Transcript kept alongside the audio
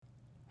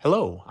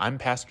Hello, I'm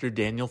Pastor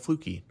Daniel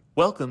Fluke.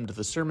 Welcome to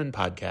the Sermon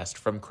Podcast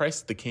from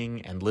Christ the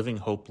King and Living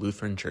Hope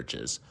Lutheran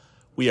Churches.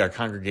 We are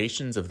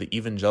congregations of the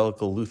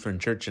Evangelical Lutheran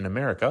Church in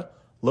America,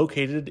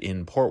 located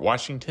in Port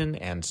Washington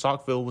and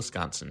Saukville,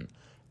 Wisconsin.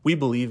 We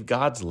believe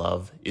God's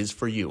love is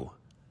for you.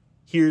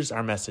 Here's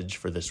our message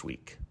for this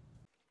week.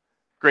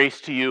 Grace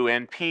to you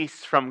and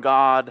peace from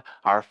God,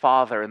 our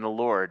Father, and the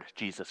Lord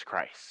Jesus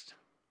Christ.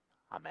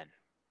 Amen.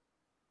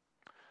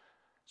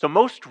 So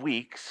most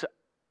weeks,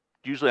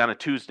 usually on a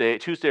Tuesday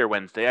or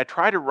Wednesday, I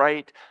try to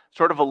write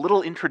sort of a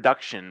little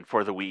introduction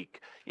for the week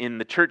in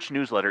the church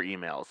newsletter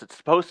emails. It's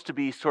supposed to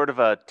be sort of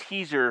a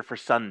teaser for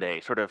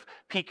Sunday, sort of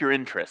pique your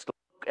interest,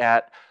 look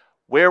at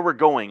where we're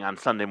going on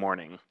Sunday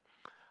morning,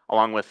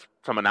 along with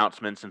some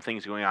announcements and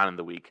things going on in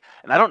the week.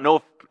 And I don't know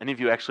if any of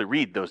you actually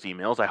read those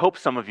emails. I hope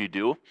some of you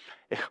do.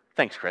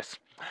 Thanks, Chris.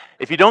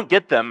 If you don't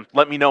get them,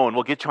 let me know and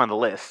we'll get you on the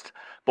list.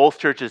 Both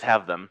churches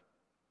have them.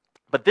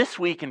 But this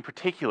week in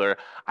particular,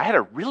 I had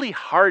a really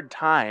hard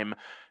time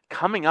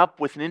coming up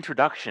with an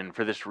introduction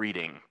for this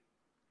reading.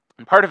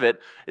 And part of it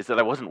is that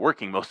I wasn't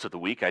working most of the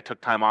week. I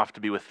took time off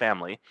to be with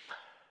family.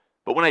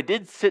 But when I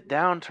did sit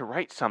down to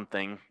write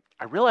something,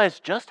 I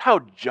realized just how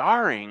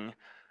jarring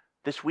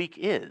this week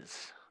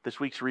is,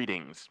 this week's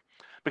readings.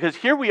 Because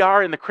here we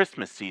are in the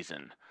Christmas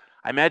season.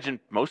 I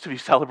imagine most of you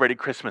celebrated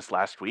Christmas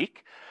last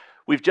week.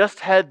 We've just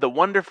had the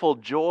wonderful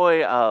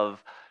joy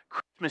of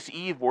Christmas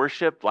Eve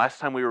worship, last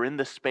time we were in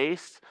this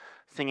space,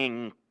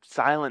 singing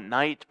Silent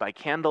Night by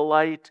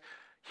candlelight,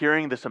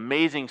 hearing this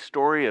amazing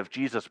story of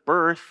Jesus'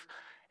 birth.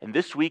 And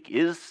this week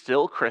is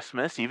still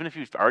Christmas, even if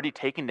you've already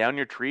taken down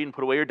your tree and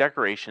put away your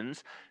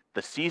decorations.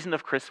 The season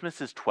of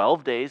Christmas is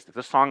 12 days.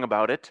 There's a song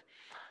about it.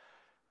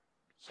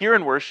 Here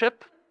in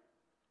worship,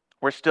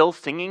 we're still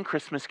singing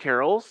Christmas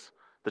carols.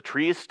 The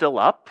tree is still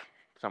up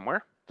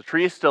somewhere. The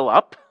tree is still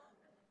up.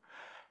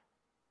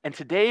 And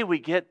today we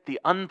get the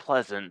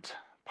unpleasant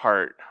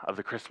part of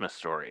the Christmas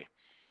story.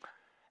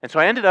 And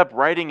so I ended up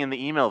writing in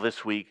the email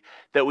this week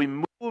that we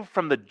move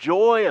from the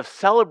joy of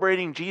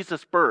celebrating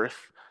Jesus'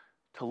 birth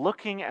to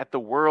looking at the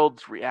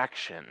world's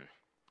reaction.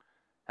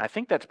 And I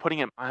think that's putting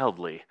it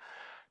mildly.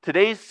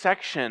 Today's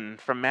section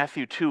from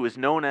Matthew 2 is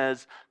known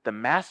as the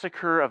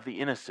Massacre of the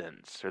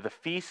Innocents, or the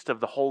Feast of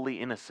the Holy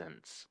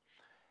Innocents.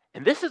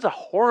 And this is a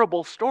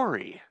horrible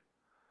story.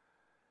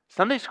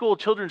 Sunday school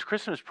children's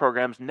Christmas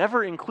programs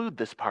never include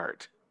this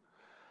part.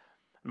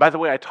 By the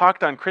way, I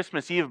talked on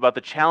Christmas Eve about the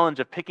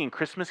challenge of picking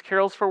Christmas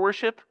carols for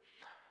worship.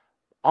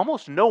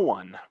 Almost no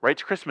one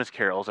writes Christmas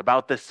carols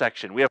about this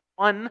section. We have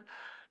one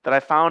that I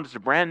found is a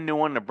brand new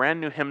one, a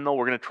brand new hymnal.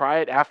 We're going to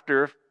try it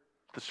after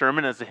the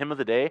sermon as the hymn of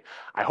the day.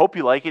 I hope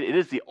you like it. It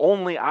is the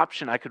only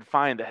option I could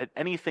find that had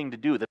anything to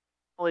do that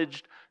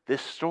acknowledged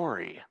this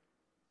story.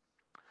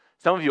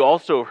 Some of you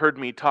also have heard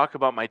me talk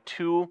about my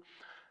two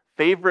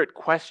favorite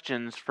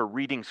questions for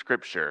reading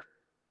Scripture.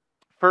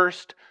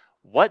 First,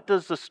 what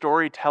does the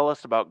story tell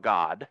us about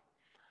God?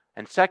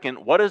 And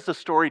second, what does the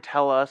story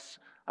tell us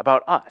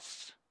about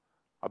us,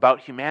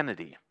 about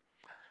humanity?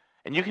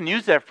 And you can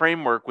use that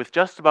framework with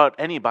just about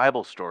any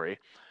Bible story,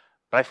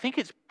 but I think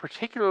it's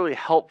particularly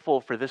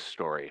helpful for this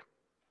story.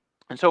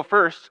 And so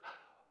first,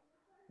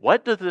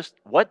 what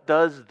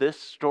does this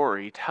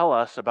story tell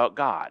us about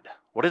God?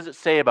 What does it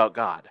say about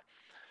God?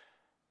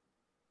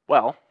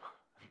 Well,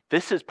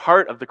 this is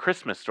part of the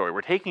Christmas story.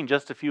 We're taking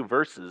just a few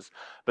verses,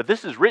 but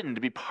this is written to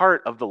be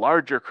part of the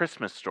larger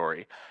Christmas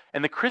story.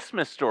 And the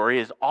Christmas story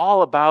is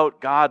all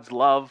about God's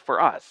love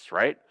for us,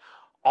 right?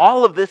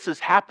 All of this is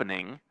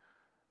happening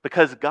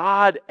because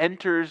God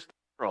enters the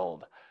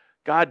world.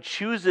 God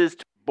chooses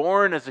to be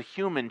born as a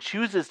human,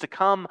 chooses to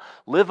come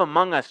live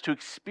among us, to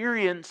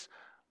experience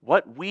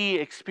what we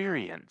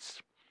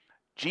experience.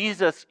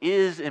 Jesus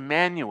is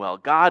Emmanuel,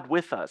 God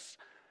with us.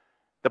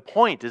 The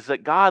point is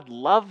that God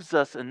loves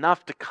us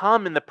enough to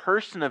come in the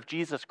person of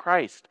Jesus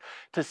Christ,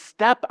 to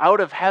step out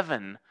of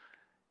heaven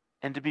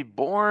and to be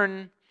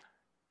born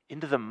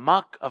into the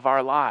muck of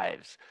our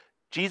lives.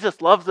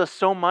 Jesus loves us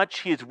so much,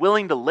 he is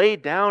willing to lay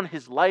down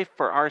his life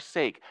for our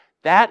sake.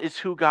 That is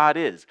who God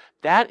is.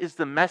 That is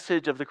the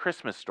message of the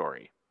Christmas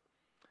story.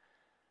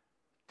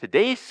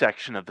 Today's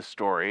section of the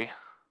story,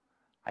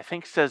 I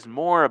think, says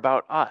more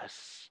about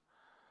us,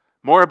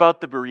 more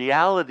about the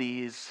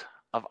realities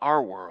of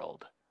our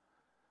world.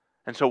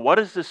 And so what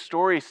does this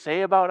story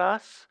say about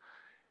us?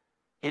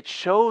 It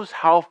shows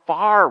how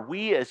far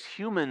we as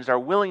humans are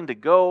willing to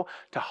go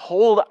to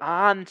hold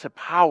on to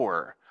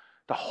power,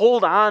 to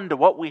hold on to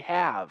what we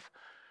have.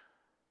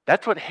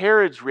 That's what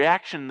Herod's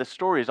reaction in the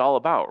story is all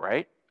about,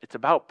 right? It's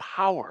about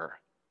power.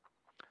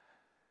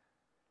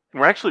 And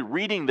we're actually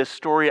reading this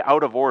story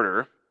out of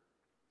order.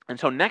 And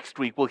so next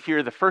week we'll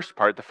hear the first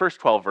part, the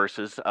first 12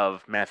 verses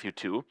of Matthew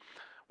 2,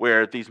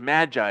 where these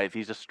magi,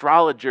 these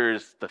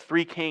astrologers, the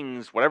three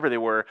kings, whatever they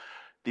were,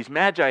 these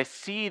magi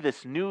see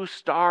this new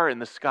star in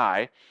the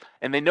sky,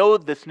 and they know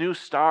this new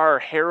star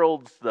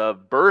heralds the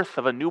birth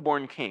of a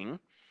newborn king.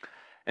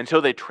 And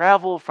so they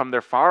travel from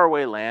their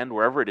faraway land,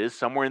 wherever it is,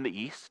 somewhere in the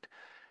east,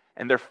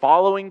 and they're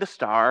following the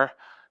star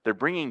They're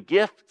bringing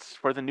gifts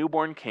for the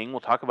newborn king. We'll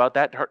talk about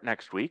that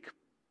next week.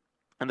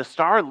 And the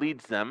star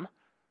leads them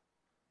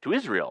to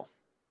Israel,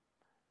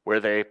 where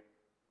they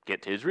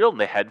get to Israel and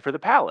they head for the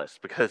palace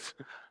because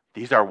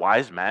these are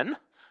wise men.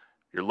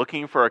 You're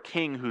looking for a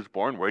king who's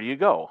born. Where do you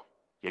go?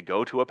 You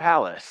go to a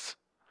palace.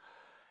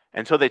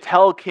 And so they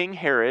tell King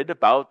Herod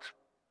about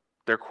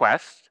their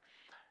quest,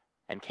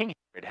 and King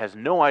Herod has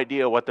no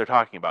idea what they're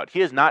talking about.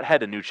 He has not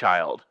had a new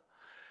child.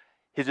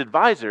 His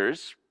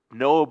advisors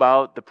know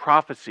about the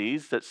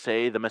prophecies that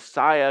say the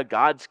Messiah,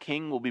 God's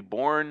king, will be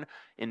born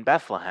in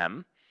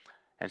Bethlehem.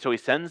 And so he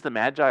sends the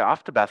Magi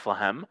off to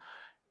Bethlehem,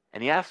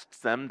 and he asks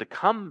them to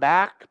come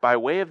back by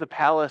way of the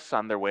palace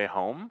on their way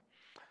home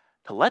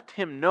to let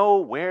him know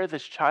where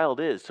this child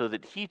is so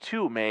that he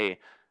too may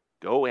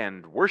go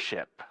and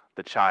worship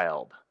the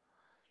child.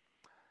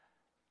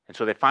 And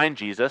so they find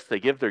Jesus,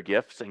 they give their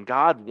gifts, and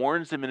God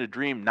warns them in a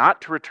dream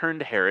not to return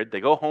to Herod. They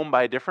go home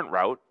by a different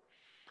route.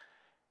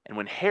 And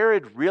when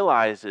Herod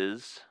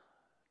realizes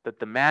that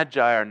the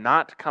Magi are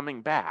not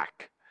coming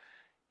back,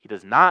 he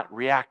does not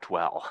react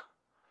well.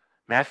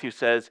 Matthew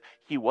says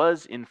he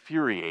was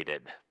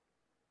infuriated.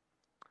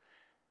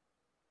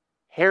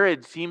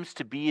 Herod seems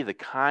to be the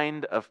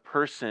kind of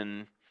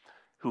person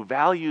who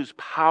values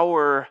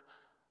power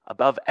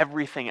above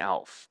everything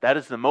else. That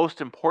is the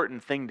most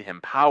important thing to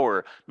him,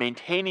 power,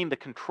 maintaining the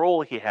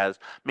control he has,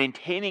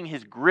 maintaining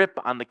his grip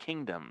on the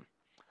kingdom.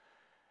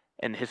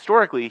 And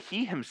historically,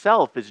 he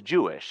himself is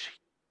Jewish,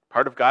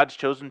 part of God's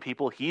chosen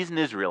people. He's an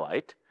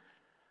Israelite,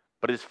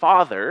 but his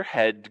father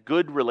had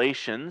good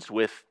relations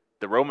with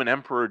the Roman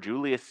Emperor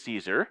Julius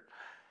Caesar,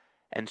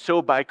 and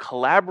so by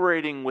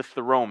collaborating with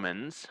the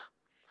Romans,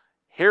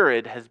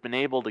 Herod has been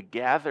able to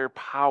gather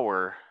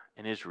power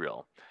in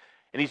Israel.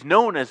 And he's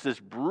known as this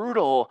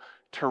brutal,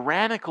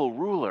 tyrannical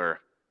ruler.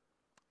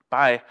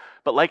 But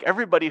like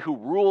everybody who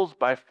rules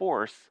by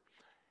force,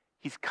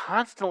 he's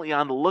constantly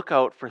on the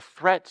lookout for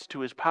threats to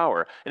his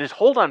power. And his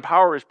hold on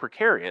power is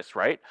precarious,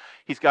 right?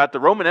 He's got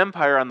the Roman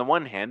Empire on the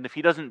one hand. If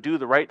he doesn't do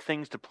the right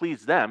things to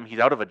please them, he's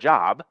out of a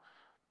job,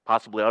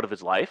 possibly out of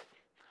his life.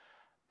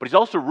 But he's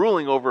also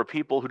ruling over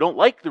people who don't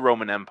like the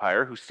Roman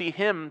Empire, who see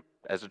him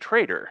as a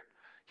traitor.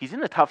 He's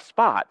in a tough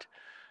spot.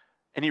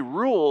 And he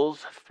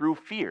rules through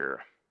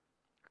fear,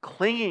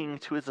 clinging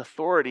to his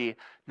authority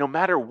no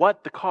matter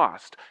what the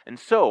cost. And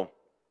so,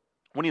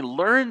 when he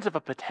learns of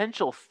a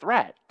potential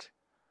threat,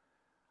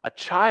 a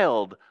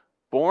child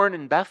born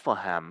in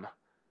Bethlehem,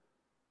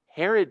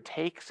 Herod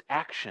takes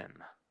action.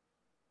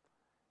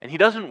 And he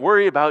doesn't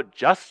worry about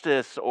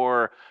justice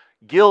or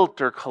guilt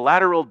or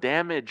collateral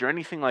damage or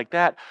anything like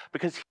that,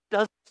 because he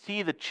doesn't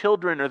see the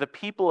children or the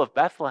people of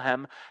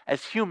Bethlehem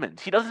as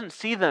humans. He doesn't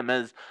see them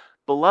as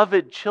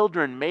beloved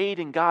children made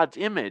in God's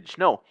image.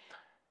 No,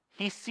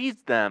 he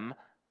sees them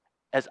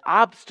as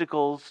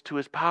obstacles to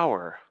his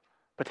power,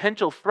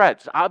 potential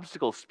threats,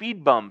 obstacles,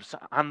 speed bumps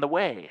on the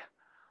way.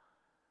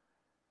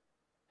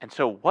 And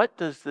so what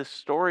does this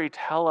story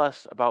tell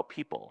us about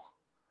people?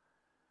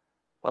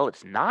 Well,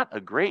 it's not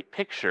a great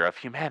picture of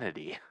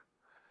humanity.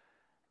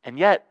 And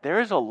yet,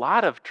 there is a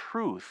lot of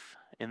truth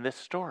in this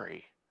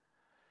story.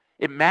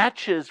 It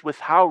matches with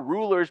how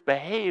rulers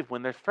behave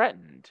when they're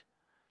threatened.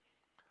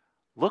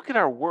 Look at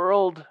our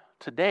world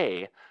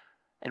today,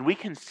 and we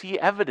can see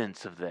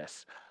evidence of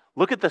this.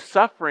 Look at the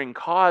suffering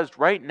caused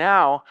right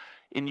now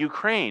in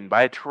Ukraine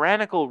by a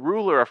tyrannical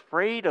ruler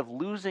afraid of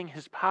losing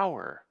his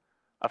power,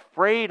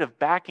 afraid of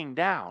backing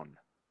down.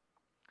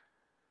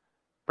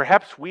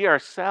 Perhaps we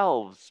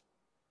ourselves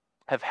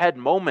have had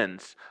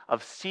moments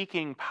of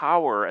seeking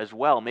power as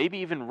well, maybe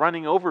even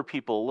running over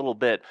people a little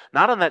bit,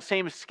 not on that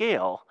same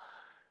scale,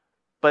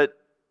 but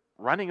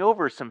running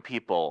over some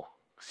people,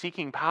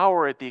 seeking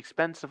power at the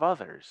expense of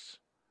others.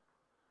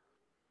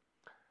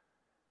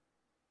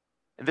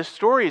 And this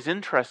story is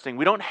interesting.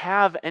 We don't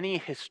have any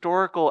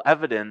historical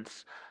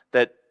evidence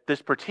that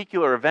this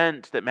particular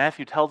event that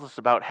Matthew tells us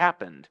about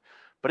happened,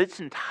 but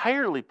it's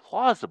entirely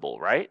plausible,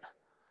 right?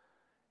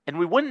 And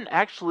we wouldn't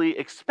actually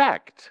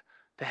expect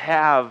to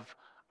have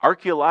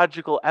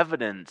archaeological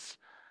evidence,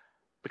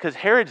 because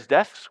Herod's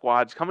death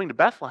squads coming to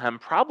Bethlehem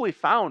probably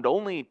found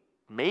only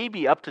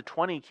maybe up to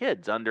 20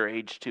 kids under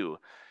age 2.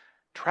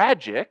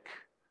 Tragic,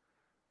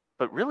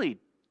 but really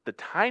the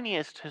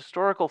tiniest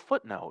historical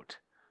footnote,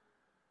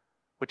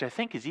 which I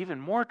think is even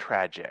more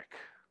tragic.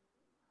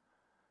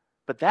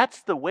 But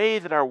that's the way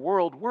that our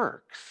world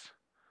works.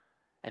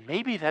 And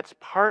maybe that's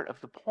part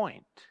of the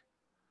point.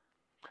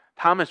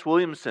 Thomas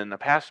Williamson, a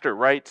pastor,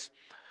 writes,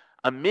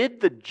 "Amid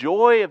the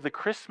joy of the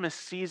Christmas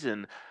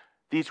season,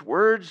 these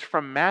words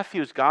from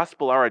Matthew's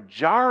gospel are a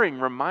jarring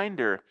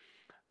reminder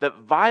that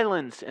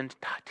violence and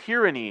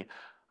tyranny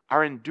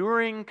are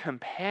enduring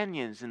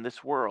companions in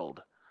this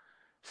world.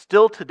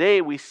 Still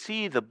today, we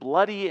see the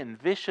bloody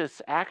and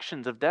vicious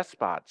actions of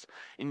despots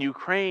in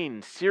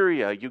Ukraine,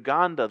 Syria,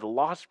 Uganda, the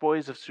Lost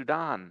Boys of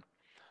Sudan.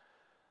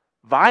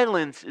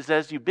 Violence is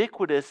as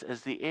ubiquitous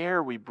as the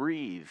air we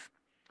breathe.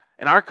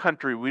 In our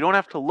country, we don't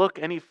have to look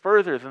any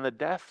further than the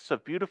deaths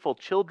of beautiful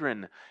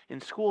children in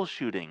school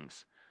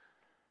shootings.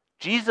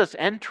 Jesus'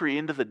 entry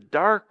into the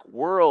dark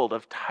world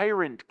of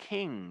tyrant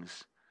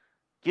kings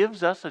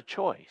gives us a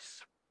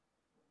choice.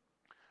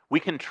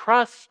 We can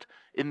trust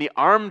in the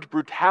armed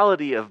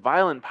brutality of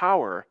violent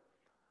power,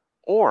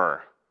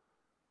 or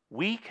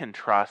we can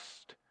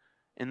trust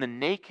in the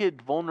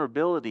naked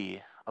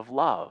vulnerability of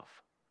love.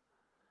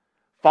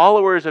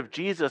 Followers of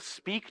Jesus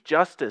speak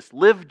justice,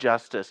 live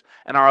justice,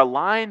 and are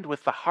aligned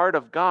with the heart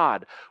of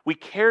God. We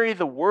carry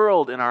the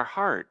world in our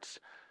hearts,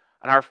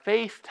 and our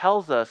faith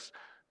tells us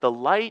the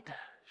light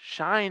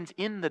shines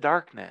in the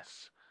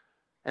darkness,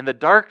 and the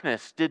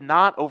darkness did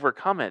not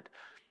overcome it.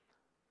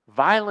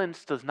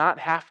 Violence does not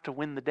have to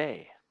win the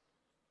day.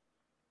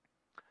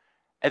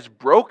 As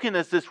broken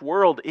as this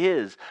world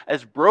is,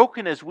 as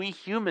broken as we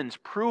humans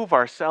prove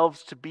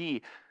ourselves to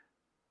be,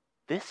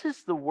 this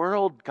is the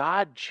world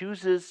God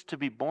chooses to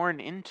be born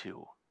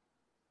into.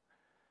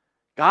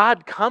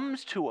 God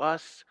comes to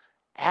us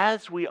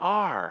as we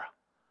are,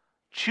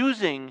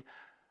 choosing,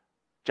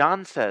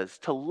 John says,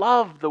 to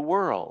love the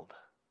world.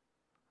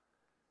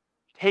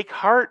 Take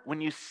heart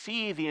when you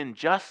see the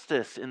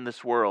injustice in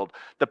this world,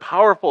 the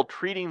powerful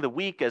treating the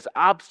weak as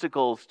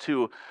obstacles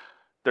to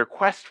their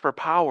quest for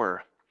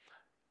power.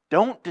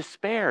 Don't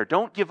despair,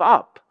 don't give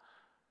up,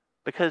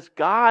 because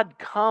God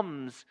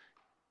comes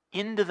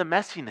into the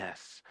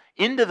messiness,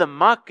 into the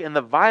muck and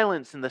the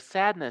violence and the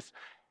sadness,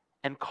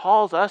 and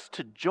calls us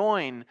to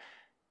join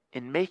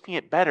in making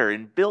it better,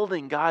 in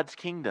building God's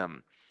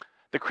kingdom.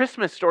 The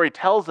Christmas story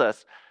tells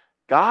us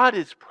God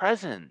is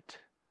present.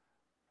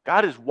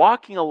 God is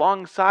walking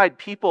alongside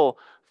people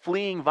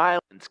fleeing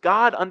violence.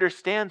 God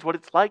understands what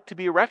it's like to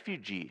be a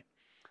refugee.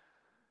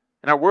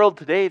 In our world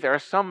today, there are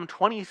some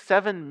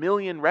 27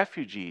 million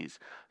refugees,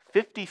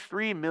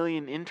 53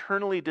 million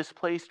internally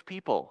displaced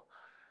people,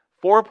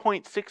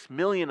 4.6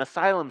 million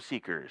asylum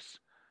seekers.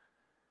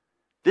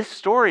 This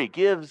story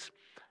gives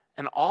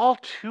an all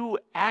too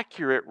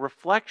accurate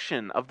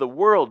reflection of the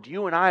world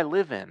you and I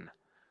live in.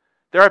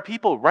 There are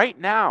people right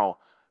now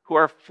who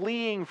are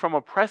fleeing from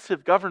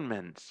oppressive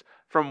governments,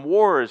 from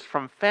wars,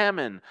 from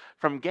famine,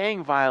 from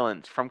gang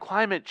violence, from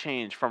climate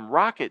change, from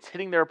rockets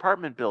hitting their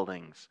apartment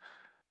buildings.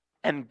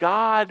 And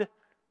God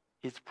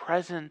is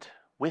present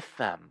with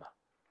them.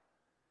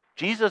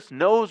 Jesus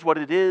knows what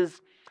it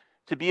is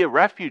to be a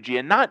refugee,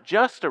 and not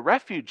just a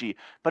refugee,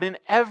 but in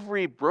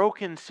every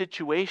broken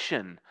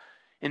situation,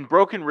 in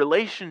broken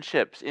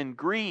relationships, in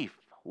grief,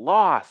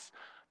 loss,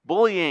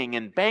 bullying,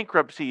 and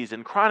bankruptcies,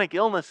 and chronic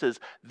illnesses.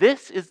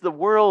 This is the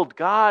world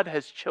God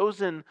has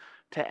chosen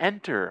to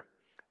enter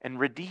and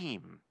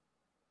redeem.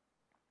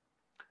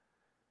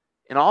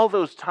 In all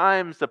those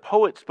times the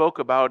poet spoke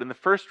about in the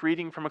first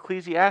reading from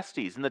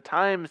Ecclesiastes, in the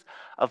times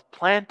of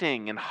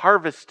planting and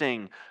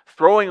harvesting,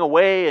 throwing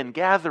away and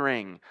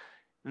gathering,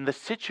 in the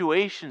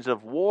situations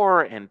of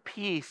war and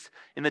peace,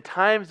 in the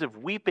times of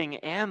weeping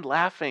and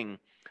laughing,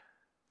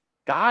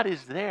 God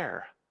is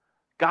there.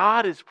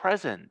 God is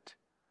present.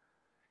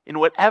 In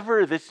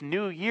whatever this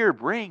new year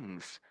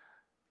brings,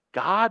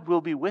 God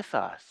will be with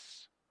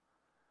us.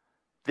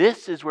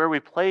 This is where we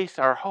place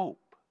our hope.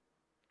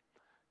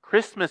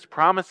 Christmas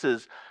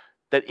promises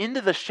that into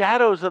the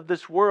shadows of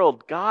this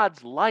world,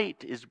 God's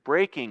light is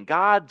breaking.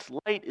 God's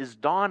light is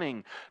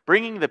dawning,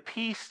 bringing the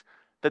peace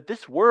that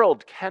this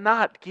world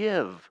cannot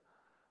give,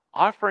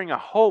 offering a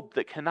hope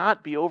that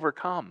cannot be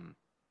overcome.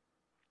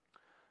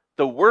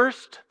 The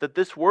worst that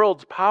this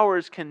world's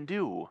powers can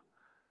do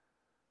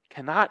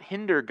cannot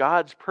hinder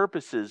God's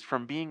purposes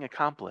from being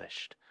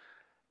accomplished,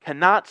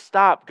 cannot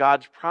stop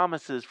God's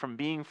promises from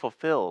being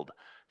fulfilled.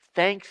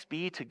 Thanks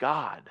be to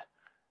God,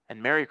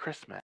 and Merry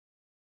Christmas.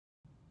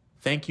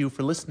 Thank you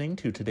for listening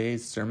to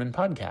today's sermon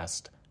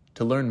podcast.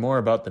 To learn more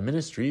about the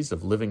ministries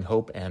of Living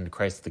Hope and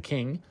Christ the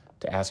King,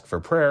 to ask for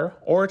prayer,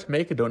 or to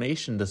make a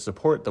donation to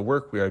support the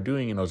work we are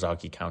doing in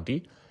Ozaukee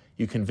County,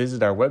 you can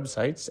visit our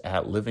websites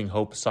at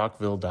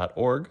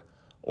livinghopesaukville.org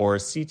or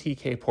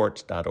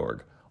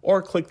ctkport.org,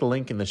 or click the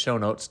link in the show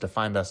notes to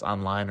find us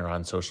online or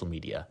on social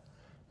media.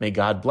 May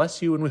God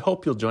bless you, and we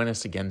hope you'll join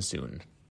us again soon.